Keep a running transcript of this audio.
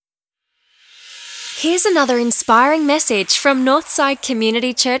Here's another inspiring message from Northside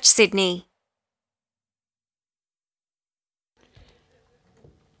Community Church, Sydney.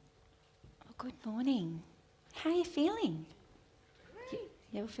 Well, good morning. How are you feeling?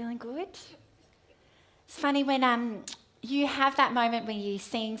 You're feeling good? It's funny when you have that moment when you're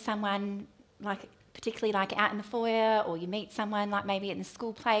seeing someone, particularly out in the foyer, or you meet someone like maybe in the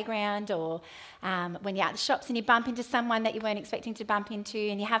school playground, or when you're at the shops and you bump into someone that you weren't expecting to bump into,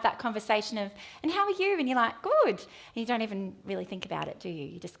 and you have that conversation of, and how are you? And you're like, good. And you don't even really think about it, do you?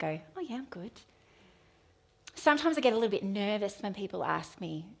 You just go, oh yeah, I'm good. Sometimes I get a little bit nervous when people ask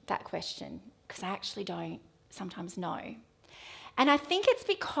me that question, because I actually don't sometimes know. And I think it's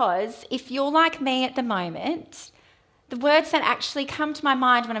because if you're like me at the moment, the words that actually come to my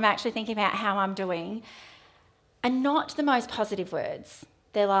mind when I'm actually thinking about how I'm doing are not the most positive words.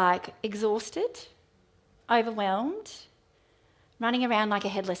 They're like exhausted, overwhelmed, running around like a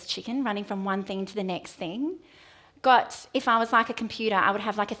headless chicken, running from one thing to the next thing. If I was like a computer, I would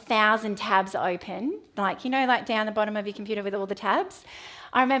have 1,000 tabs open, down the bottom of your computer with all the tabs.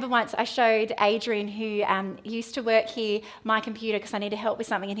 I remember once I showed Adrian, who used to work here, my computer because I needed help with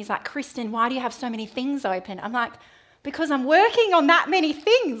something, and he's like, Kristyn, why do you have so many things open? I'm like, because I'm working on that many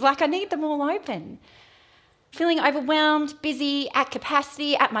things, I need them all open. Feeling overwhelmed, busy, at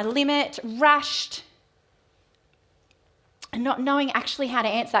capacity, at my limit, rushed, and not knowing actually how to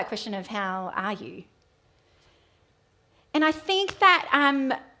answer that question of how are you? And I think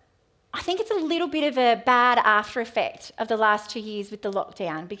that it's a little bit of a bad after effect of the last 2 years with the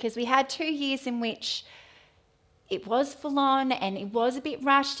lockdown, because we had 2 years in which it was full on and it was a bit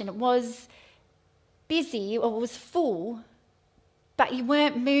rushed and it was busy or it was full, but you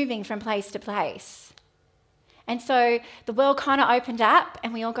weren't moving from place to place. And so the world kind of opened up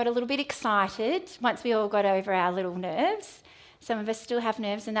and we all got a little bit excited once we all got over our little nerves. Some of us still have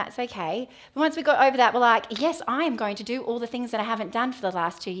nerves, and that's okay. But once we got over that, we're like, yes, I am going to do all the things that I haven't done for the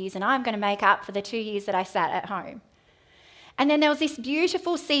last 2 years, and I'm going to make up for the 2 years that I sat at home. And then there was this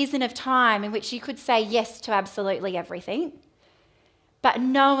beautiful season of time in which you could say yes to absolutely everything, but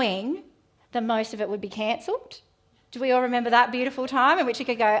knowing that most of it would be cancelled. Do we all remember that beautiful time in which you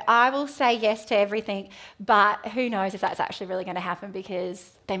could go, I will say yes to everything, but who knows if that's actually really going to happen,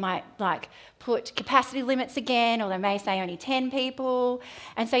 because they might put capacity limits again, or they may say only 10 people.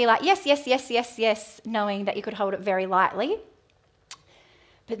 And so you're like, yes, yes, yes, yes, yes, knowing that you could hold it very lightly.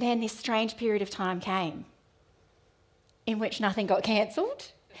 But then this strange period of time came in which nothing got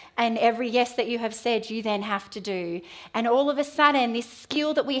cancelled. And every yes that you have said, you then have to do. And all of a sudden, this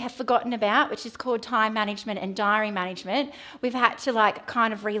skill that we have forgotten about, which is called time management and diary management, we've had to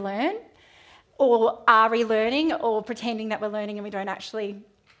kind of relearn, or are relearning, or pretending that we're learning and we don't actually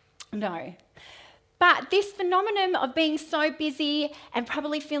know. But this phenomenon of being so busy and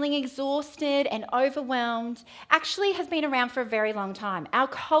probably feeling exhausted and overwhelmed actually has been around for a very long time. Our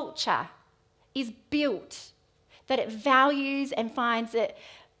culture is built that it values and finds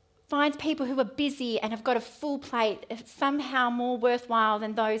people who are busy and have got a full plate somehow more worthwhile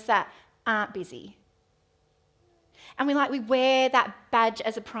than those that aren't busy. And we wear that badge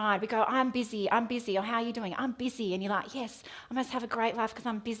as a pride. We go, I'm busy, or how are you doing? I'm busy. And you're like, yes, I must have a great life because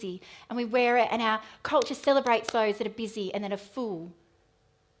I'm busy. And we wear it, and our culture celebrates those that are busy and that are full.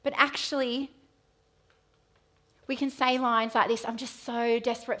 But actually, we can say lines like this, I'm just so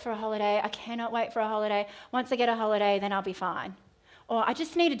desperate for a holiday. I cannot wait for a holiday. Once I get a holiday, then I'll be fine. Or I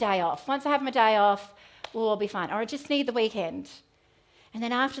just need a day off. Once I have my day off, we'll all be fine. Or I just need the weekend. And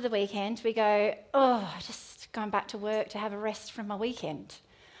then after the weekend, we go, I just going back to work to have a rest from my weekend.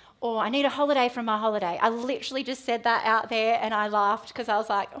 Or I need a holiday from my holiday. I literally just said that out there and I laughed because I was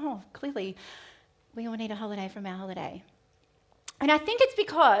like, clearly we all need a holiday from our holiday. And I think it's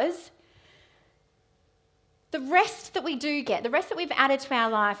because the rest that we do get, the rest that we've added to our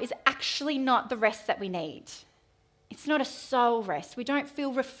life, is actually not the rest that we need. It's not a soul rest. We don't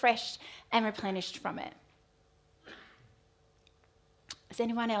feel refreshed and replenished from it. Is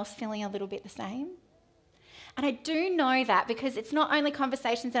anyone else feeling a little bit the same? And I do know that because it's not only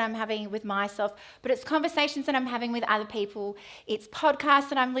conversations that I'm having with myself, but it's conversations that I'm having with other people. It's podcasts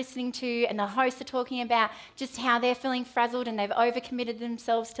that I'm listening to, and the hosts are talking about just how they're feeling frazzled and they've overcommitted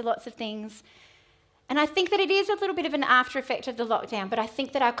themselves to lots of things. And I think that it is a little bit of an after effect of the lockdown, but I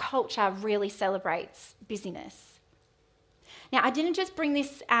think that our culture really celebrates busyness. Now, I didn't just bring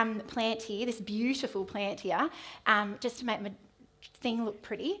this plant here, this beautiful plant here, just to make my thing look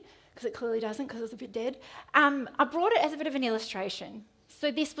pretty, because it clearly doesn't, because it's a bit dead. I brought it as a bit of an illustration.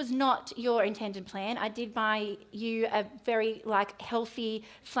 So this was not your intended plan. I did buy you a very healthy,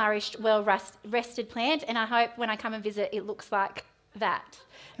 flourished, well-rested plant, and I hope when I come and visit it looks like that,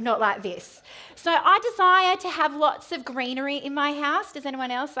 not like this. So I desire to have lots of greenery in my house. Does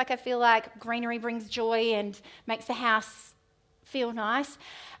anyone else? Like, I feel like greenery brings joy and makes the house feel nice.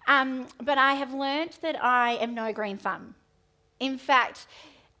 But I have learnt that I am no green thumb. In fact,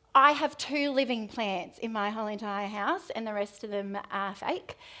 I have 2 living plants in my whole entire house, and the rest of them are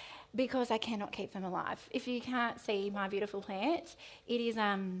fake because I cannot keep them alive. If you can't see my beautiful plant, it is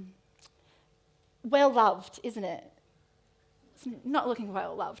well loved, isn't it? It's not looking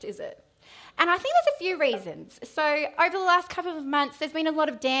well loved, is it? And I think there's a few reasons. So over the last couple of months, there's been a lot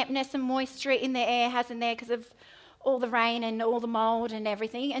of dampness and moisture in the air, hasn't there, because of all the rain and all the mould and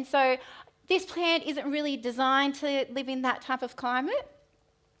everything. And so this plant isn't really designed to live in that type of climate.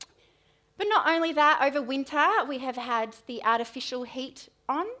 But not only that, over winter, we have had the artificial heat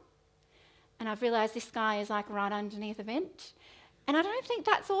on. And I've realised this guy is like right underneath a vent. And I don't think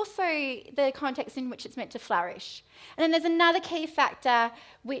that's also the context in which it's meant to flourish. And then there's another key factor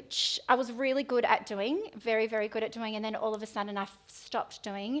which I was really good at doing, very, very good at doing, and then all of a sudden I stopped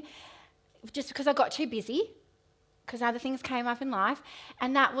doing just because I got too busy, because other things came up in life,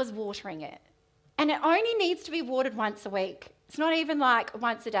 and that was watering it. And it only needs to be watered once a week. It's not even like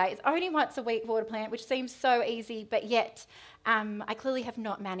once a day. It's only once a week water plant, which seems so easy, but yet I clearly have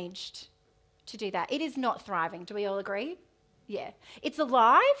not managed to do that. It is not thriving. Do we all agree? Yeah. It's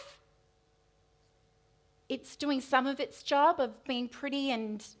alive. It's doing some of its job of being pretty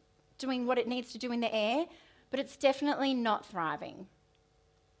and doing what it needs to do in the air, but it's definitely not thriving.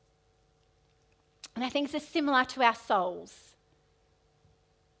 And I think it's similar to our souls.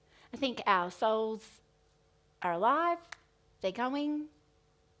 I think our souls are alive, they're going,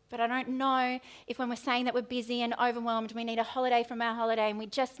 but I don't know if when we're saying that we're busy and overwhelmed, we need a holiday from our holiday and we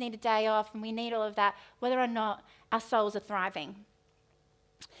just need a day off and we need all of that, whether or not our souls are thriving.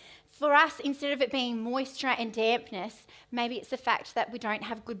 For us, instead of it being moisture and dampness, maybe it's the fact that we don't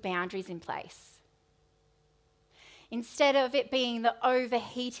have good boundaries in place. Instead of it being the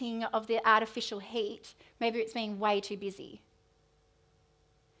overheating of the artificial heat, maybe it's being way too busy.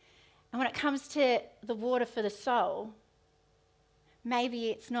 And when it comes to the water for the soul, maybe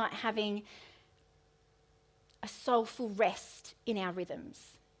it's not having a soulful rest in our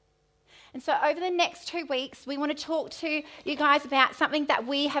rhythms. And so over the next 2 weeks, we want to talk to you guys about something that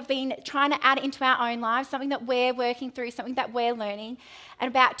we have been trying to add into our own lives, something that we're working through, something that we're learning, and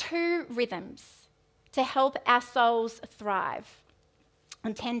about 2 rhythms to help our souls thrive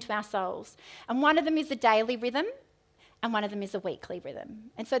and tend to our souls. And one of them is a daily rhythm, and one of them is a weekly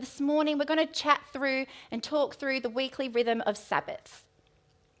rhythm. And so this morning we're going to chat through and talk through the weekly rhythm of Sabbath.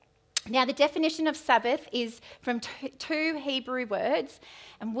 Now, the definition of Sabbath is from 2 Hebrew words,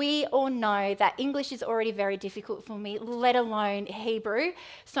 and we all know that English is already very difficult for me, let alone Hebrew.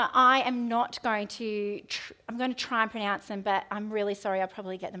 So I am not going to, I'm going to try and pronounce them, but I'm really sorry, I'll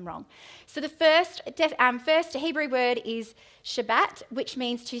probably get them wrong. So the first Hebrew word is Shabbat, which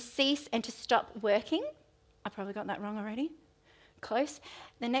means to cease and to stop working. I probably got that wrong already. Close.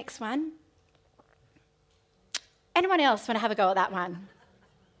 The next one. Anyone else want to have a go at that one?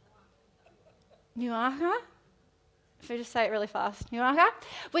 Nuaka, if I just say it really fast, Nuaka,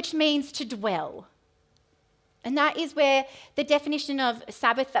 which means to dwell. And that is where the definition of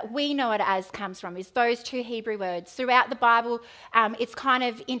Sabbath that we know it as comes from, is those 2 Hebrew words. Throughout the Bible, it's kind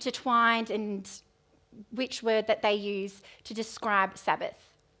of intertwined and which word that they use to describe Sabbath.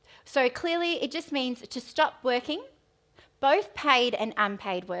 So clearly it just means to stop working, both paid and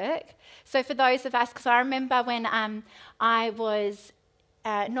unpaid work. So for those of us, because I remember when I was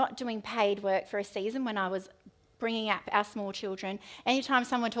not doing paid work for a season when I was bringing up our small children. Anytime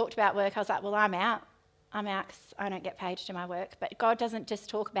someone talked about work, I was like, well, I'm out because I don't get paid to do my work. But God doesn't just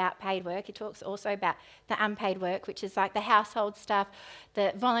talk about paid work. He talks also about the unpaid work, which is like the household stuff,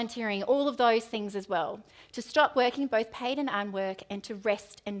 the volunteering, all of those things as well. To stop working, both paid and unwork, and to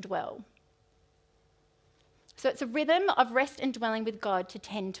rest and dwell. So it's a rhythm of rest and dwelling with God to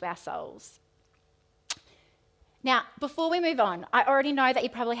tend to our souls. Now, before we move on, I already know that you're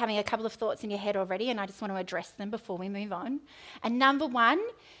probably having a couple of thoughts in your head already, and I just want to address them before we move on. And number one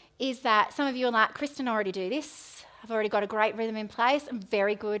is that some of you are like, Kristyn, I already do this. I've already got a great rhythm in place. I'm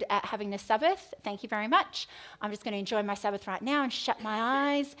very good at having the Sabbath. Thank you very much. I'm just going to enjoy my Sabbath right now and shut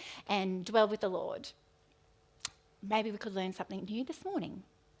my eyes and dwell with the Lord. Maybe we could learn something new this morning.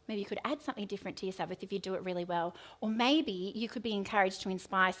 Maybe you could add something different to your Sabbath if you do it really well. Or maybe you could be encouraged to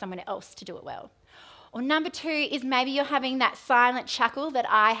inspire someone else to do it well. Or number 2 is maybe you're having that silent chuckle that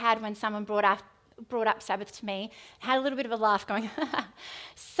I had when someone brought up Sabbath to me. Had a little bit of a laugh going,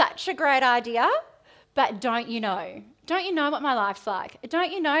 such a great idea, but don't you know don't you know what my life's like?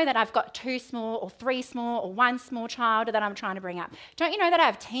 Don't you know that I've got 2 small or 3 small or 1 small child that I'm trying to bring up? Don't you know that I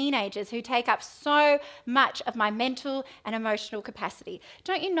have teenagers who take up so much of my mental and emotional capacity?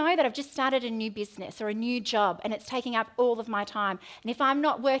 Don't you know that I've just started a new business or a new job and it's taking up all of my time? And if I'm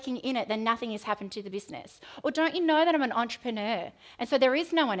not working in it, then nothing has happened to the business. Or don't you know that I'm an entrepreneur? And so there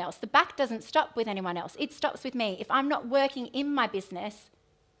is no one else. The buck doesn't stop with anyone else. It stops with me. If I'm not working in my business,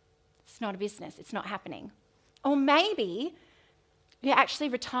 it's not a business. It's not happening. Or maybe you're actually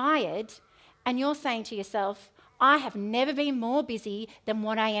retired and you're saying to yourself, I have never been more busy than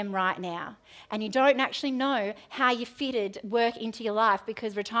what I am right now. And you don't actually know how you fitted work into your life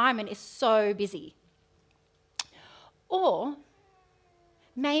because retirement is so busy. Or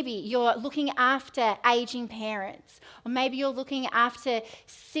maybe you're looking after aging parents, or maybe you're looking after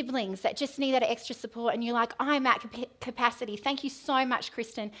siblings that just need that extra support and you're like, I'm at capacity. Thank you so much,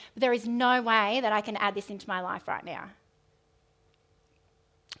 Kristyn, but there is no way that I can add this into my life right now.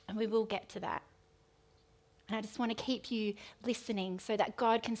 And we will get to that. And I just want to keep you listening so that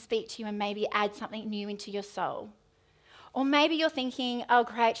God can speak to you and maybe add something new into your soul. Or maybe you're thinking, oh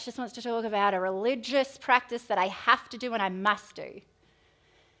great, she just wants to talk about a religious practice that I have to do and I must do.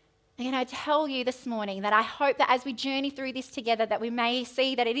 I'm going to tell you this morning that I hope that as we journey through this together that we may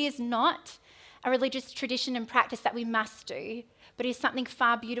see that it is not a religious tradition and practice that we must do, but it is something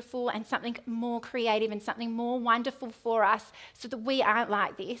far beautiful and something more creative and something more wonderful for us so that we aren't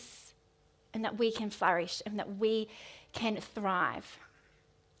like this and that we can flourish and that we can thrive.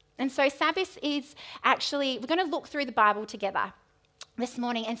 And so Sabbath is actually, we're going to look through the Bible together this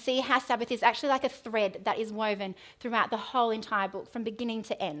morning and see how Sabbath is actually like a thread that is woven throughout the whole entire book from beginning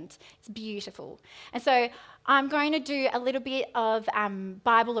to end. It's beautiful. And so I'm going to do a little bit of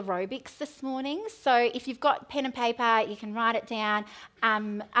Bible aerobics this morning. So if you've got pen and paper, you can write it down.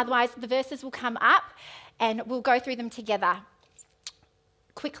 Otherwise, the verses will come up and we'll go through them together.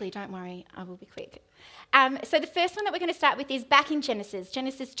 Quickly, don't worry, I will be quick. So the first one that we're going to start with is back in Genesis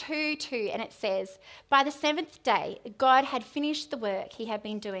 2:2, and it says, by the 7th day, God had finished the work he had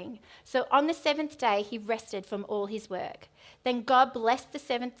been doing. So on the 7th day, he rested from all his work. Then God blessed the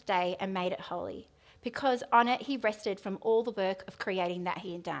 7th day and made it holy, because on it he rested from all the work of creating that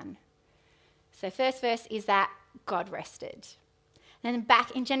he had done. So first verse is that God rested. And then back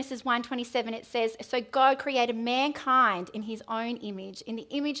in Genesis 1:27, it says, so God created mankind in his own image. In the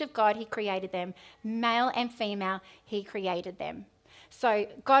image of God, he created them. Male and female, he created them. So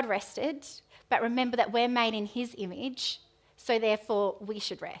God rested, but remember that we're made in his image, so therefore we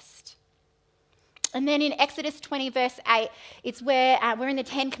should rest. And then in Exodus 20, verse 8, it's where we're in the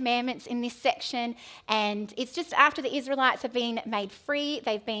 10 Commandments in this section, and it's just after the Israelites have been made free.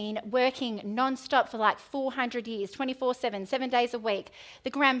 They've been working non-stop for like 400 years, 24/7, 7 days a week. The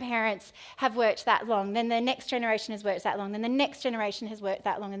grandparents have worked that long. Then the next generation has worked that long. Then the next generation has worked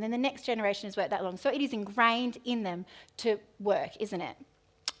that long. And then the next generation has worked that long. So it is ingrained in them to work, isn't it?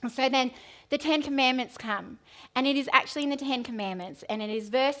 And so then the 10 Commandments come, and it is actually in the 10 Commandments, and it is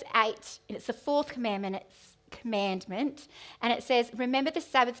verse 8, and it's the 4th commandment, and it says, remember the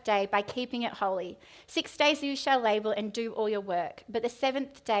Sabbath day by keeping it holy. 6 days you shall labor and do all your work, but the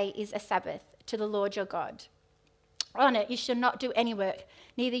 7th day is a Sabbath to the Lord your God. On it you shall not do any work,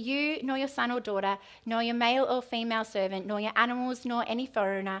 neither you nor your son or daughter, nor your male or female servant, nor your animals, nor any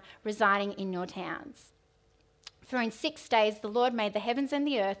foreigner residing in your towns. For in 6 days the Lord made the heavens and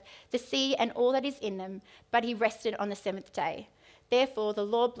the earth, the sea and all that is in them, but he rested on the 7th day. Therefore the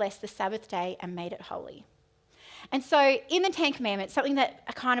Lord blessed the Sabbath day and made it holy. And so in the 10 Commandments, something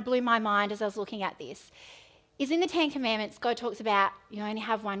that kind of blew my mind as I was looking at this, is in the 10 Commandments, God talks about you only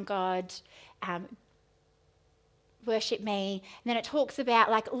have one God, worship me. And then it talks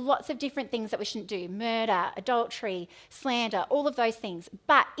about like lots of different things that we shouldn't do, murder, adultery, slander, all of those things.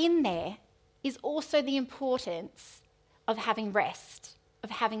 But in there is also the importance of having rest, of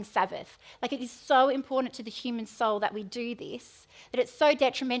having Sabbath. Like it is so important to the human soul that we do this, that it's so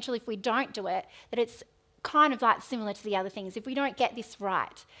detrimental if we don't do it, that it's kind of like similar to the other things. If we don't get this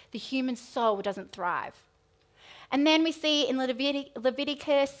right, the human soul doesn't thrive. And then we see in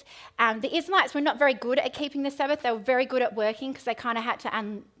Leviticus, the Israelites were not very good at keeping the Sabbath. They were very good at working because they kind of had to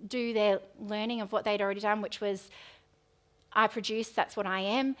undo their learning of what they'd already done, which was I produce, that's what I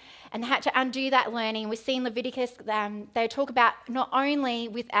am. And they had to undo that learning. We see in Leviticus, they talk about not only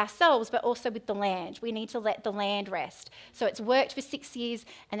with ourselves, but also with the land. We need to let the land rest. So it's worked for 6 years,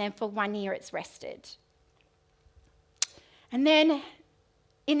 and then for 1 year it's rested. And then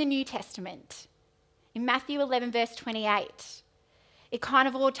in the New Testament, in Matthew 11, verse 28, it kind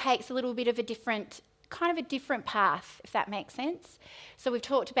of all takes a little bit of a different kind of a different path, if that makes sense. So we've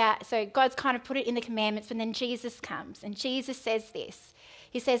talked about, so God's kind of put it in the commandments, but then Jesus comes, and Jesus says this.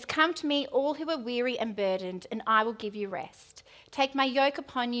 He says, "Come to me, all who are weary and burdened, and I will give you rest. Take my yoke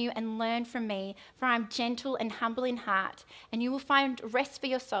upon you and learn from me, for I am gentle and humble in heart, and you will find rest for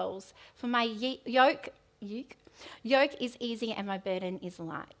your souls. For my yoke is easy and my burden is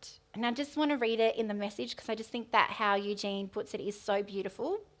light." And I just want to read it in the Message because I just think that how Eugene puts it is so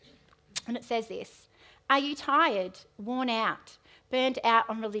beautiful. And it says this: "Are you tired, worn out, burned out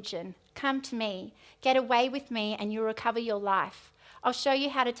on religion? Come to me, get away with me, and you'll recover your life. I'll show you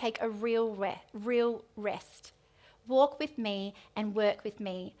how to take a real rest. Walk with me and work with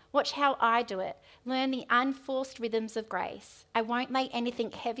me. Watch how I do it. Learn the unforced rhythms of grace. I won't lay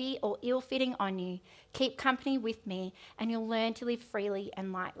anything heavy or ill-fitting on you. Keep company with me, and you'll learn to live freely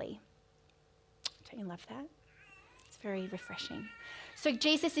and lightly." Don't you love that? It's very refreshing. So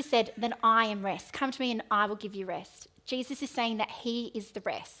Jesus has said, "Then I am rest. Come to me and I will give you rest." Jesus is saying that he is the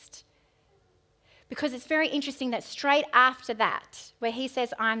rest. Because it's very interesting that straight after that, where he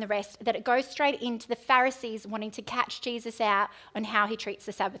says, "I'm the rest," that it goes straight into the Pharisees wanting to catch Jesus out on how he treats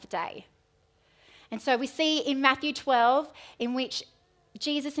the Sabbath day. And so we see in Matthew 12, in which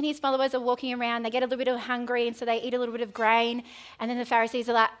Jesus and his followers are walking around, they get a little bit hungry, and so they eat a little bit of grain, and then the Pharisees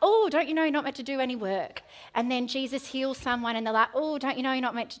are like, "Oh, don't you know you're not meant to do any work?" And then Jesus heals someone, and they're like, "Oh, don't you know you're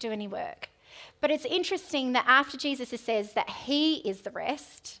not meant to do any work?" But it's interesting that after Jesus says that he is the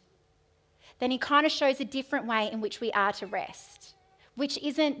rest, then he kind of shows a different way in which we are to rest, which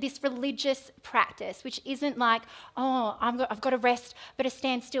isn't this religious practice, which isn't like, "Oh, I've got to rest, better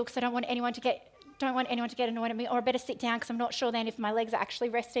stand still because I don't want anyone to get annoyed at me, or I better sit down because I'm not sure then if my legs are actually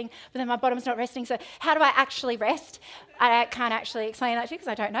resting, but then my bottom's not resting, so how do I actually rest?" I can't actually explain that to you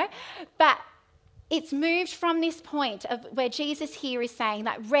because I don't know. But it's moved from this point of where Jesus here is saying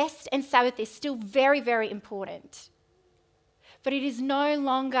that rest and Sabbath is still very, very important. But it is no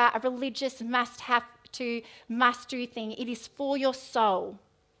longer a religious must-do thing. It is for your soul.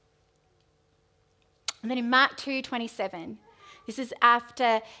 And then in Mark 2:27, this is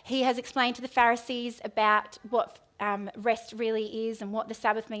after he has explained to the Pharisees about what rest really is and what the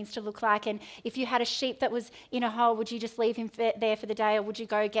Sabbath means to look like. And if you had a sheep that was in a hole, would you just leave him there for the day, or would you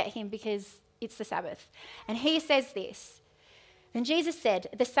go get him because it's the Sabbath? And he says this: "Then Jesus said,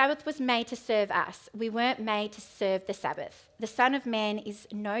 'The Sabbath was made to serve us. We weren't made to serve the Sabbath. The Son of Man is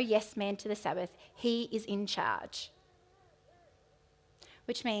no yes man to the Sabbath. He is in charge.'"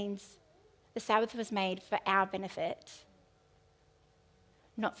 Which means the Sabbath was made for our benefit,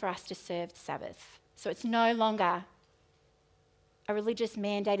 not for us to serve the Sabbath. So it's no longer a religious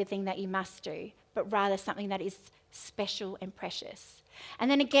mandated thing that you must do, but rather something that is special and precious.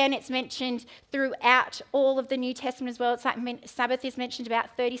 And then again, it's mentioned throughout all of the New Testament as well. It's like Sabbath is mentioned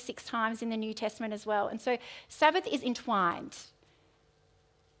about 36 times in the New Testament as well. And so Sabbath is entwined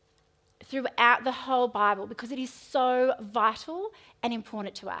throughout the whole Bible because it is so vital and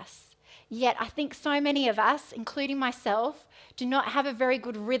important to us. Yet I think so many of us, including myself, do not have a very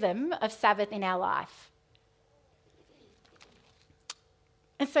good rhythm of Sabbath in our life.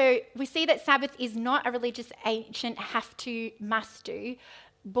 And so we see that Sabbath is not a religious, ancient, have-to, must-do,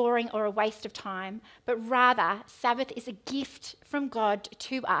 boring or a waste of time, but rather Sabbath is a gift from God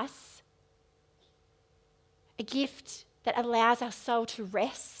to us, a gift that allows our soul to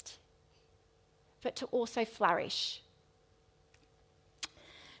rest, but to also flourish.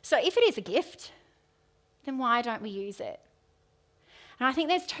 So if it is a gift, then why don't we use it? And I think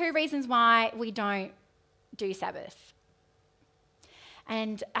there's two reasons why we don't do Sabbath.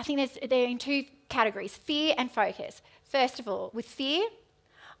 And I think they're in two categories: fear and focus. First of all, with fear,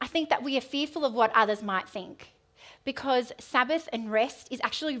 I think that we are fearful of what others might think, because Sabbath and rest is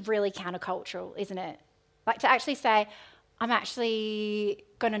actually really countercultural, isn't it? Like to actually say, "I'm actually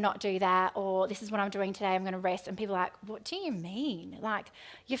going to not do that," or "this is what I'm doing today, I'm going to rest." And people are like, "What do you mean? Like,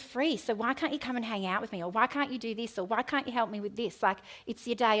 you're free, so why can't you come and hang out with me? Or why can't you do this? Or why can't you help me with this? Like, it's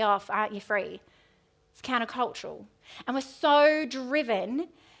your day off, aren't you free?" It's countercultural. And we're so driven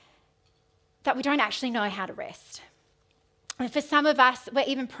that we don't actually know how to rest. And for some of us, we're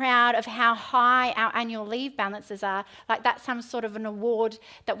even proud of how high our annual leave balances are. Like that's some sort of an award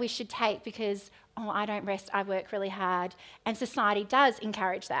that we should take because, "Oh, I don't rest, I work really hard." And society does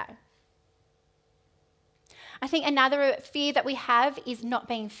encourage that. I think another fear that we have is not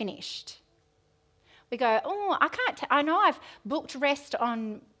being finished. We go, "Oh, I know I've booked rest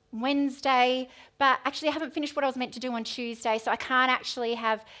on Wednesday, but actually I haven't finished what I was meant to do on Tuesday, so I can't actually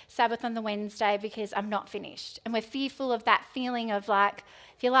have Sabbath on the Wednesday because I'm not finished." And we're fearful of that feeling of like,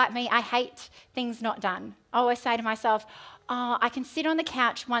 if you're like me, I hate things not done. I always say to myself, oh, I can sit on the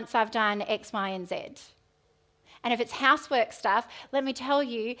couch once I've done X, Y, and Z. And if it's housework stuff, let me tell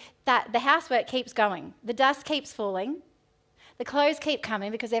you that the housework keeps going. The dust keeps falling. The clothes keep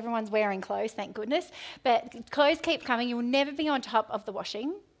coming because everyone's wearing clothes, thank goodness. But clothes keep coming. You will never be on top of the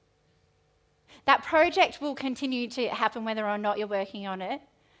washing. That project will continue to happen whether or not you're working on it.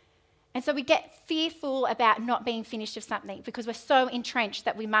 And so we get fearful about not being finished of something because we're so entrenched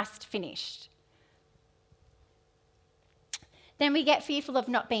that we must finish. Then we get fearful of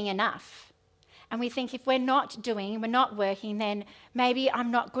not being enough. And we think if we're not doing, we're not working, then maybe I'm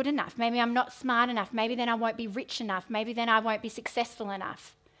not good enough. Maybe I'm not smart enough. Maybe then I won't be rich enough. Maybe then I won't be successful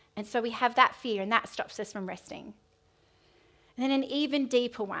enough. And so we have that fear, and that stops us from resting. And then an even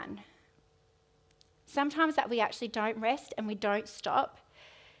deeper one. Sometimes that we actually don't rest and we don't stop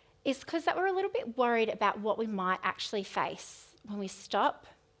is because that we're a little bit worried about what we might actually face when we stop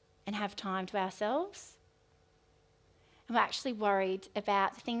and have time to ourselves. And we're actually worried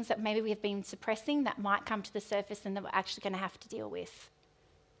about the things that maybe we have been suppressing that might come to the surface and that we're actually going to have to deal with.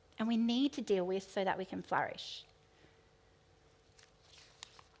 And we need to deal with so that we can flourish.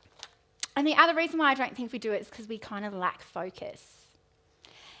 And the other reason why I don't think we do it is because we kind of lack focus.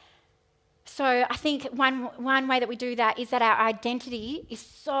 So I think one way that we do that is that our identity is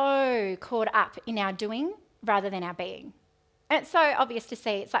so caught up in our doing rather than our being. And it's so obvious to see.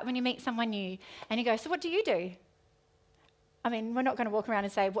 It's like when you meet someone new and you go, so what do you do? I mean, we're not going to walk around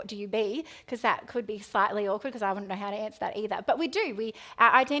and say, what do you be? Because that could be slightly awkward because I wouldn't know how to answer that either. But we do.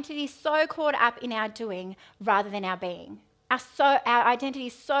 Our identity is so caught up in our doing rather than our being. Our identity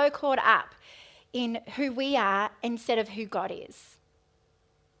is so caught up in who we are instead of who God is.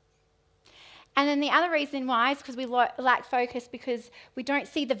 And then the other reason why is because we lack focus because we don't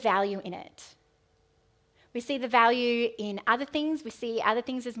see the value in it. We see the value in other things. We see other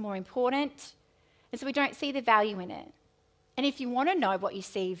things as more important. And so we don't see the value in it. And if you want to know what you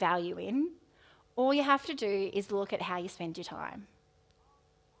see value in, all you have to do is look at how you spend your time.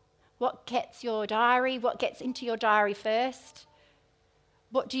 What gets your diary? What gets into your diary first?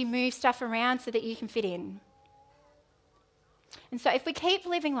 What do you move stuff around so that you can fit in? And so if we keep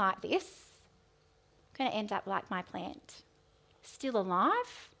living like this, we're going to end up like my plant. Still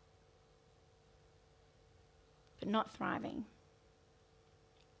alive, but not thriving.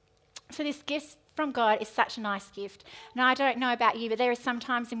 So this gift from God is such a nice gift. And I don't know about you, but there are some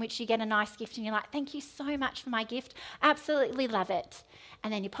times in which you get a nice gift and you're like, thank you so much for my gift. Absolutely love it.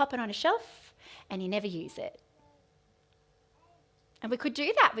 And then you pop it on a shelf and you never use it. And we could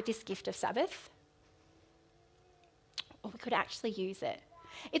do that with this gift of Sabbath. Or we could actually use it.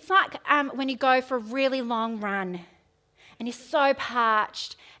 It's like when you go for a really long run and you're so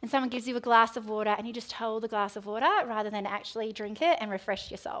parched and someone gives you a glass of water and you just hold the glass of water rather than actually drink it and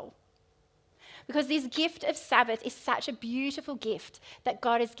refresh your soul. Because this gift of Sabbath is such a beautiful gift that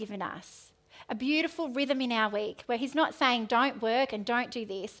God has given us. A beautiful rhythm in our week where he's not saying don't work and don't do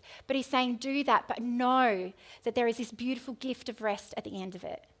this, but he's saying do that, but know that there is this beautiful gift of rest at the end of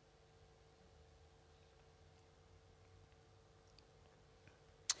it.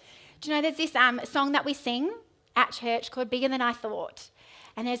 Do you know there's this song that we sing at church called Bigger Than I Thought.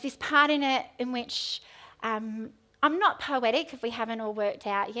 And there's this part in it in which I'm not poetic if we haven't all worked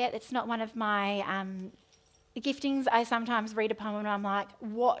out yet. It's not one of my giftings. I sometimes read a poem and I'm like,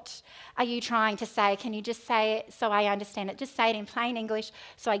 what are you trying to say? Can you just say it so I understand it? Just say it in plain English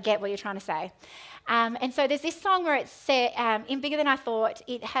so I get what you're trying to say. And so there's this song where it's set, in Bigger Than I Thought,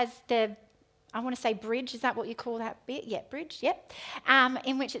 it has the, I want to say bridge, is that what you call that bit? Yeah, bridge, yep.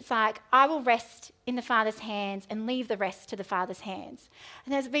 In which it's like, I will rest in the Father's hands and leave the rest to the Father's hands.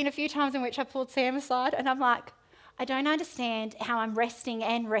 And there's been a few times in which I pulled Sam aside and I'm like, I don't understand how I'm resting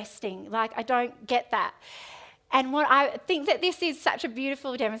and resting. Like, I don't get that. And what I think that this is such a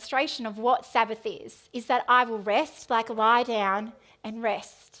beautiful demonstration of what Sabbath is that I will rest, like lie down and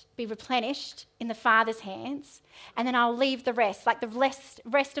rest, be replenished in the Father's hands, and then I'll leave the rest, like the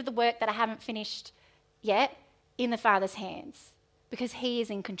rest of the work that I haven't finished yet, in the Father's hands, because he is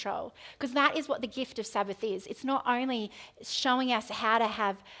in control. Because that is what the gift of Sabbath is. It's not only showing us how to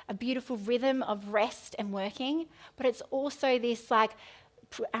have a beautiful rhythm of rest and working, but it's also this like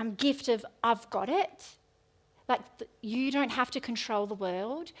gift of I've got it. Like, you don't have to control the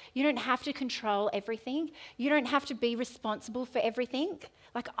world. You don't have to control everything. You don't have to be responsible for everything.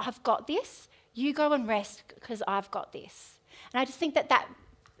 Like, I've got this. You go and rest because I've got this. And I just think that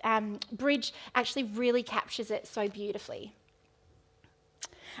bridge actually really captures it so beautifully.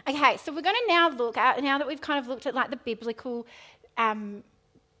 Okay, so we're going to now look at, now that we've kind of looked at like the biblical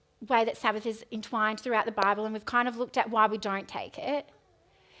way that Sabbath is entwined throughout the Bible, and we've kind of looked at why we don't take it,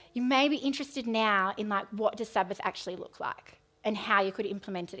 You may be interested now in like, what does Sabbath actually look like and how you could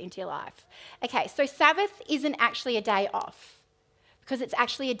implement it into your life. Okay, so Sabbath isn't actually a day off because it's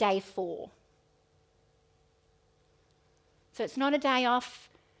actually a day for. So it's not a day off,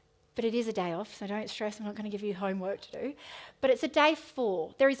 but it is a day off, so don't stress, I'm not going to give you homework to do. But it's a day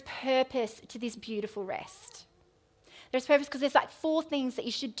for. There is purpose to this beautiful rest. There's purpose because there's like 4 things that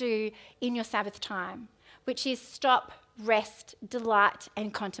you should do in your Sabbath time, which is stop, rest, delight,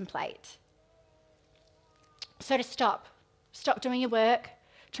 and contemplate. So to stop doing your work,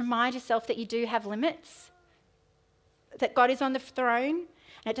 to remind yourself that you do have limits, that God is on the throne,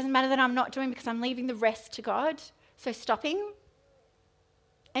 and it doesn't matter that I'm not doing because I'm leaving the rest to God. So stopping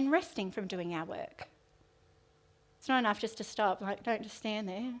and resting from doing our work. It's not enough just to stop, like don't just stand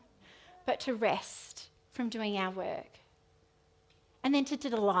there, but to rest from doing our work. And then to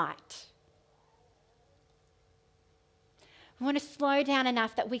delight. We want to slow down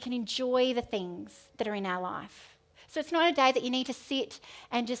enough that we can enjoy the things that are in our life. So it's not a day that you need to sit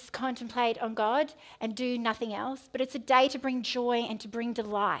and just contemplate on God and do nothing else, but it's a day to bring joy and to bring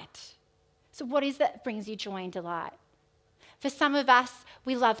delight. So what is that brings you joy and delight? For some of us,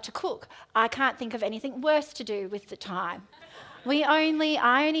 we love to cook. I can't think of anything worse to do with the time.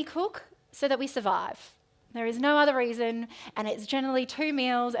 I only cook so that we survive. There is no other reason, and it's generally 2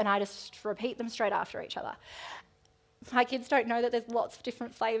 meals, and I just repeat them straight after each other. My kids don't know that there's lots of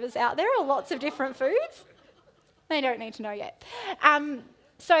different flavours out there or lots of different foods. They don't need to know yet.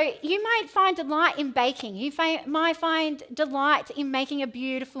 So you might find delight in baking. You might find delight in making a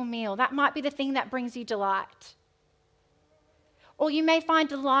beautiful meal. That might be the thing that brings you delight. Or you may find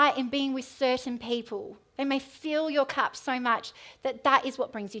delight in being with certain people. They may fill your cup so much that that is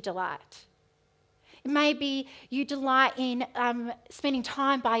what brings you delight. It may be you delight in spending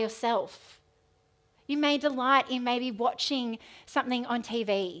time by yourself. You may delight in maybe watching something on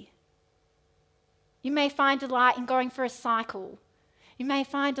TV. You may find delight in going for a cycle. You may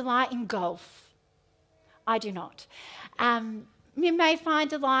find delight in golf. I do not. You may find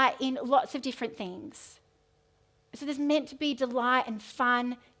delight in lots of different things. So there's meant to be delight and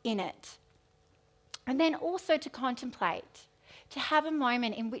fun in it. And then also to contemplate, to have a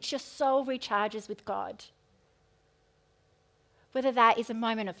moment in which your soul recharges with God. Whether that is a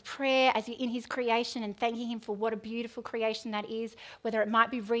moment of prayer as you're in his creation and thanking him for what a beautiful creation that is, whether it might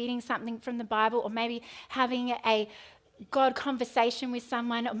be reading something from the Bible or maybe having a God conversation with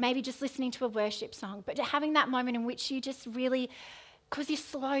someone or maybe just listening to a worship song, but having that moment in which you just really, because you've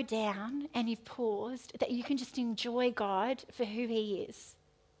slowed down and you've paused, that you can just enjoy God for who he is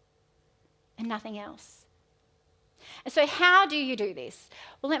and nothing else. And so how do you do this?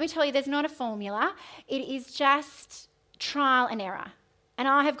 Well, let me tell you, there's not a formula. It is just trial and error. And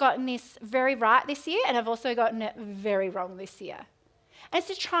I have gotten this very right this year, and I've also gotten it very wrong this year. And it's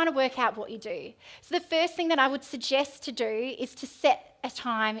just trying to work out what you do. So the first thing that I would suggest to do is to set a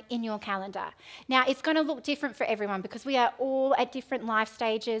time in your calendar. Now, it's going to look different for everyone because we are all at different life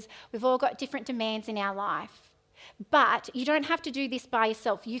stages. We've all got different demands in our life. But you don't have to do this by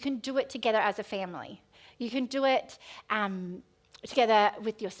yourself. You can do it together as a family. You can do it together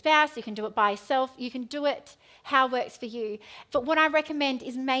with your spouse. You can do it by yourself. You can do it how it works for you. But what I recommend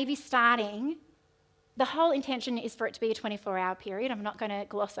is maybe starting, the whole intention is for it to be a 24-hour period. I'm not going to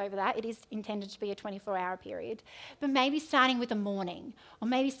gloss over that. It is intended to be a 24-hour period. But maybe starting with a morning or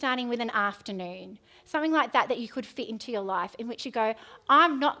maybe starting with an afternoon, something like that you could fit into your life in which you go,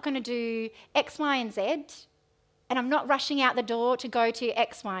 I'm not going to do X, Y, and Z, and I'm not rushing out the door to go to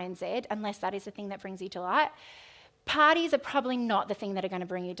X, Y, and Z unless that is the thing that brings you delight. Parties are probably not the thing that are going to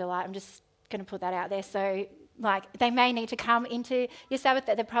bring you delight. I'm just going to put that out there. So they may need to come into your Sabbath,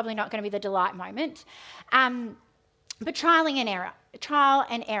 that they're probably not going to be the delight moment. But trial and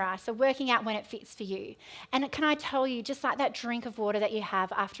error. So working out when it fits for you. And can I tell you, just like that drink of water that you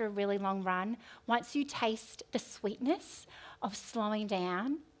have after a really long run, once you taste the sweetness of slowing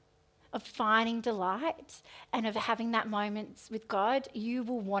down, of finding delight, and of having that moments with God, you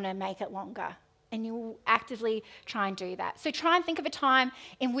will want to make it longer. And you will actively try and do that. So try and think of a time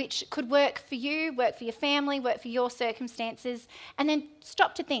in which could work for you, work for your family, work for your circumstances, and then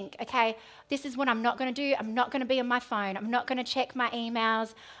stop to think, okay, this is what I'm not going to do. I'm not going to be on my phone. I'm not going to check my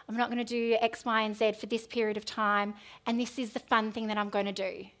emails. I'm not going to do X, Y, and Z for this period of time. And this is the fun thing that I'm going to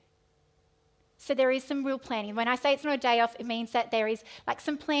do. So there is some real planning. When I say it's not a day off, it means that there is like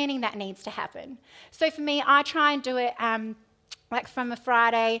some planning that needs to happen. So for me, I try and do it like from a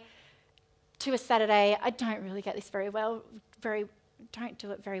Friday to a Saturday. I don't really get this don't do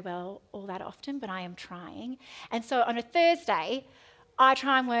it very well all that often, but I am trying. And so on a Thursday, I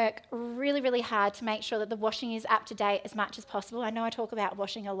try and work really, really hard to make sure that the washing is up to date as much as possible. I know I talk about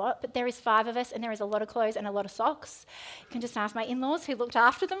washing a lot, but there is 5 of us and there is a lot of clothes and a lot of socks. You can just ask my in-laws who looked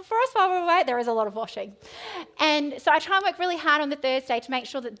after them for us while we were away. There is a lot of washing. And so I try and work really hard on the Thursday to make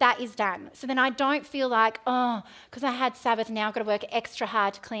sure that that is done. So then I don't feel like, oh, because I had Sabbath, now I've got to work extra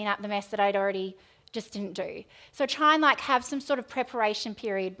hard to clean up the mess that I'd already just didn't do. So I try and have some sort of preparation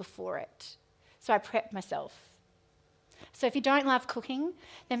period before it. So I prep myself. So if you don't love cooking,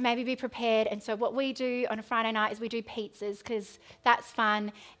 then maybe be prepared. And so what we do on a Friday night is we do pizzas because that's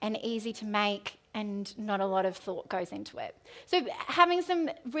fun and easy to make and not a lot of thought goes into it. So having some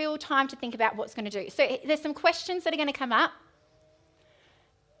real time to think about what's going to do. So there's some questions that are going to come up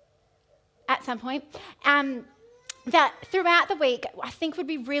at some point that throughout the week I think would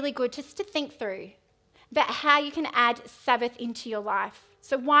be really good just to think through about how you can add Sabbath into your life.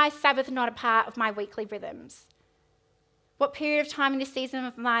 So why is Sabbath not a part of my weekly rhythms? What period of time in this season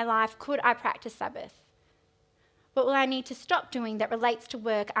of my life could I practice Sabbath? What will I need to stop doing that relates to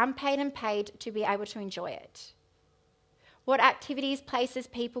work, unpaid and paid, to be able to enjoy it? What activities, places,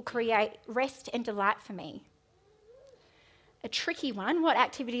 people create rest and delight for me? A tricky one, what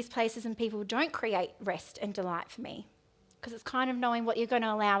activities, places and people don't create rest and delight for me? Because it's kind of knowing what you're going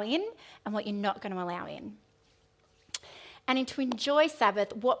to allow in and what you're not going to allow in. And to enjoy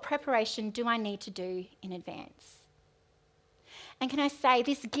Sabbath, what preparation do I need to do in advance? And can I say,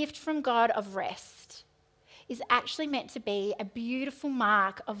 this gift from God of rest is actually meant to be a beautiful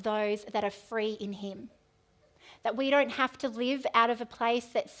mark of those that are free in Him. That we don't have to live out of a place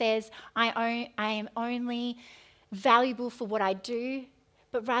that says, I am only valuable for what I do,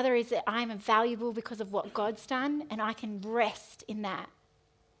 but rather is that I am valuable because of what God's done, and I can rest in that.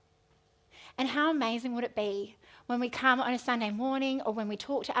 And how amazing would it be when we come on a Sunday morning or when we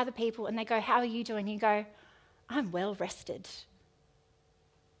talk to other people and they go, how are you doing? You go, I'm well rested.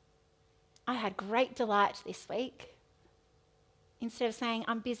 I had great delight this week. Instead of saying,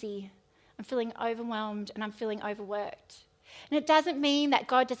 I'm busy, I'm feeling overwhelmed and I'm feeling overworked. And it doesn't mean that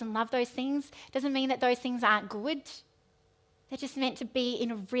God doesn't love those things. It doesn't mean that those things aren't good. They're just meant to be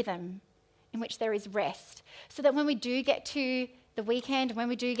in a rhythm in which there is rest. So that when we do get to the weekend, when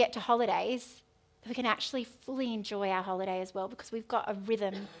we do get to holidays, that we can actually fully enjoy our holiday as well because we've got a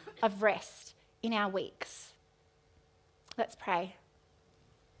rhythm of rest in our weeks. Let's pray.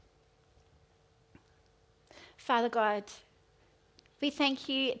 Father God, we thank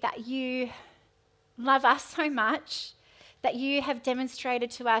you that you love us so much, that you have demonstrated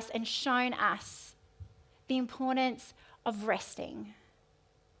to us and shown us the importance of resting.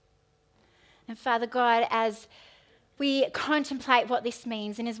 And Father God, as we contemplate what this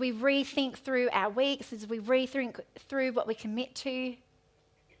means and as we rethink through our weeks, as we rethink through what we commit to,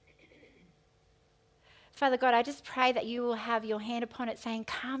 Father God, I just pray that you will have your hand upon it saying,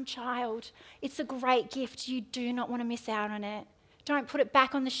 come child, it's a great gift. You do not want to miss out on it. Don't put it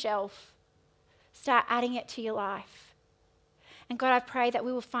back on the shelf. Start adding it to your life. And God, I pray that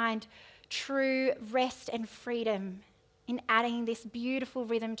we will find true rest and freedom in adding this beautiful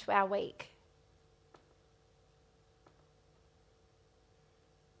rhythm to our week.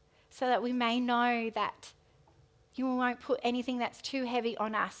 So that we may know that you won't put anything that's too heavy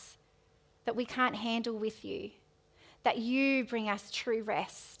on us that we can't handle with you, that you bring us true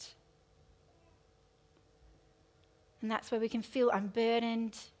rest. And that's where we can feel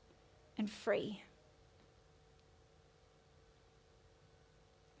unburdened and free.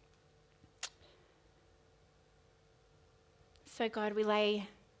 So God, we lay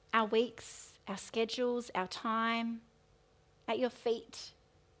our weeks, our schedules, our time at your feet.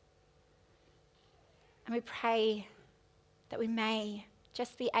 And we pray that we may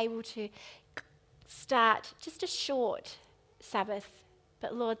just be able to start just a short Sabbath,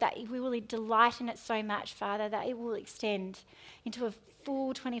 but Lord, that we will delight in it so much, Father, that it will extend into a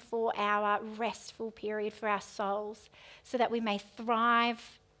full 24-hour restful period for our souls so that we may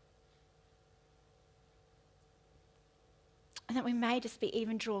thrive and that we may just be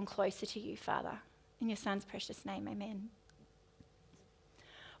even drawn closer to you, Father. In your Son's precious name, amen.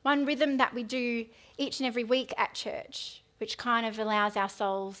 One rhythm that we do each and every week at church, which kind of allows our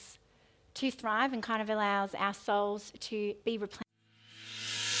souls to thrive and kind of allows our souls to be replenished.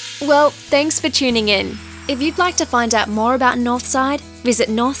 Well, thanks for tuning in. If you'd like to find out more about Northside, visit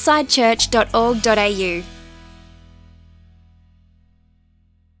northsidechurch.org.au.